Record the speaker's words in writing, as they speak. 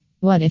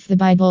What if the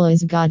Bible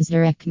is God's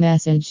direct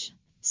message?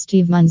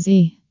 Steve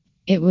Munsey.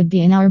 It would be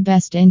in our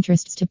best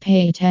interests to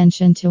pay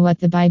attention to what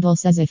the Bible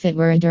says. If it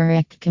were a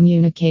direct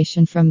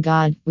communication from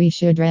God, we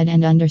should read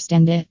and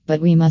understand it,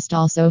 but we must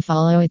also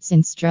follow its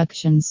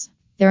instructions.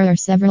 There are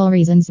several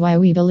reasons why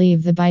we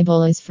believe the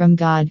Bible is from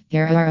God.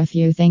 Here are a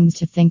few things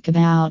to think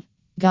about.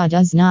 God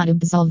does not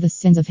absolve the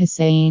sins of his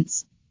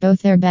saints.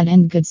 Both their bad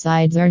and good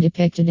sides are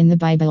depicted in the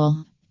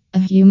Bible. A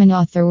human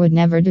author would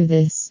never do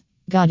this.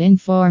 God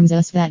informs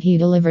us that he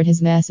delivered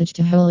his message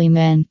to holy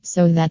men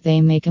so that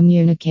they may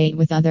communicate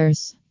with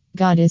others.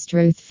 God is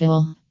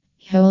truthful.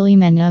 Holy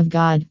men of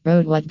God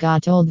wrote what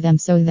God told them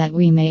so that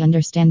we may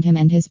understand him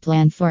and his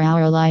plan for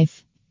our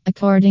life.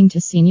 According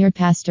to Senior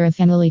Pastor of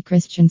Family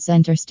Christian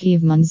Center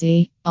Steve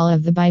Munsey, all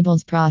of the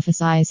Bible's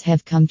prophecies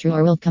have come true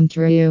or will come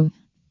true.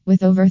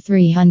 With over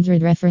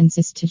 300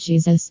 references to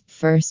Jesus'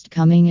 first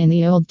coming in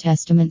the Old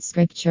Testament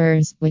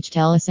scriptures, which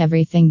tell us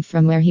everything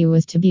from where he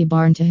was to be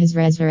born to his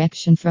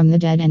resurrection from the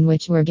dead, and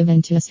which were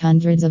given to us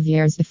hundreds of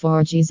years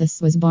before Jesus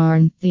was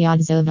born, the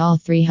odds of all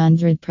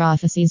 300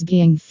 prophecies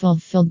being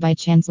fulfilled by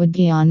chance would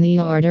be on the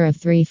order of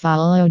 3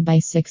 followed by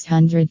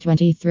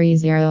 623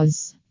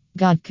 zeros.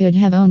 God could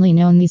have only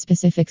known the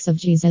specifics of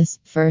Jesus'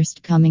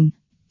 first coming.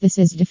 This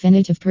is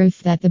definitive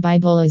proof that the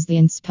Bible is the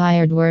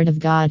inspired word of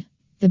God.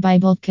 The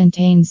Bible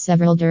contains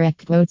several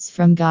direct quotes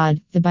from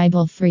God. The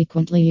Bible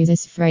frequently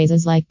uses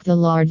phrases like, "The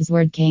Lord's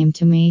word came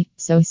to me,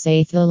 so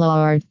saith the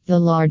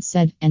Lord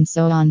said," and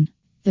so on.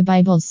 The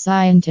Bible's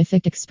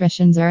scientific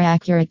expressions are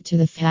accurate to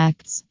the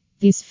facts.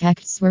 These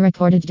facts were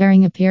recorded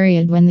during a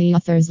period when the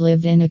authors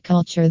lived in a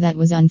culture that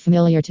was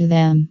unfamiliar to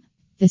them.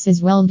 This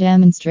is well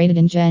demonstrated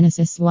in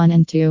Genesis 1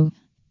 and 2.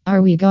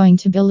 Are we going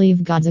to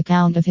believe God's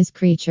account of his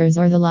creatures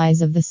or the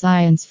lies of the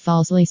science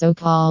falsely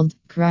so-called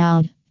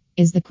crowd?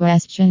 Is the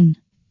question.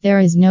 There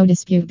is no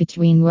dispute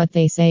between what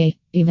they say,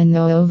 even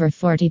though over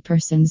 40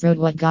 persons wrote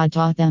what God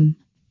taught them.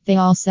 They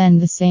all send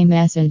the same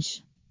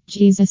message.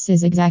 Jesus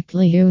is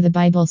exactly who the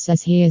Bible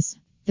says he is.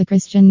 The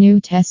Christian New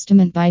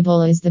Testament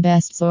Bible is the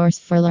best source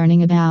for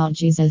learning about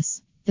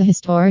Jesus. The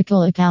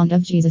historical account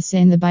of Jesus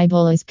in the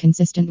Bible is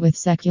consistent with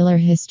secular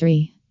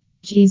history.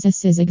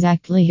 Jesus is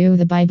exactly who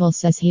the Bible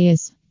says he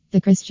is.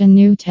 The Christian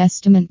New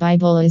Testament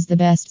Bible is the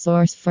best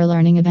source for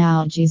learning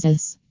about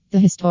Jesus. The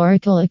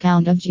historical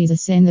account of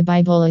Jesus in the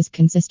Bible is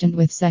consistent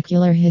with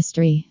secular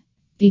history.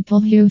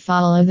 People who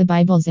follow the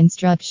Bible's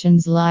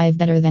instructions live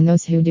better than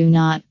those who do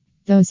not.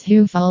 Those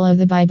who follow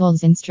the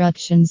Bible's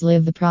instructions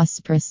live a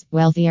prosperous,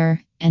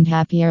 wealthier, and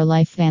happier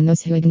life than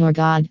those who ignore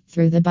God.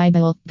 Through the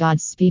Bible, God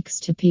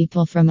speaks to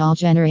people from all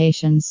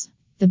generations.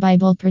 The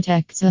Bible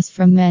protects us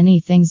from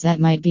many things that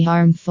might be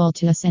harmful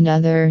to us and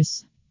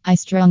others. I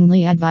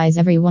strongly advise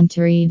everyone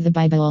to read the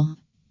Bible.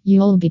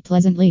 You'll be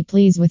pleasantly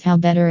pleased with how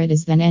better it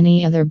is than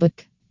any other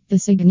book. The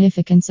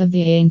significance of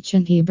the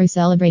ancient Hebrew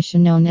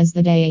celebration known as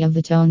the Day of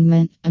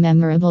Atonement, a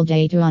memorable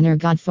day to honor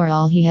God for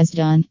all he has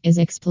done, is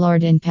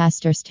explored in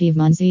Pastor Steve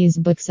Munsey's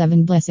book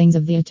 7 Blessings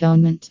of the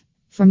Atonement.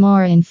 For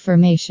more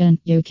information,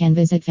 you can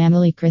visit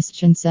Family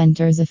Christian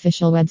Center's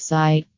official website.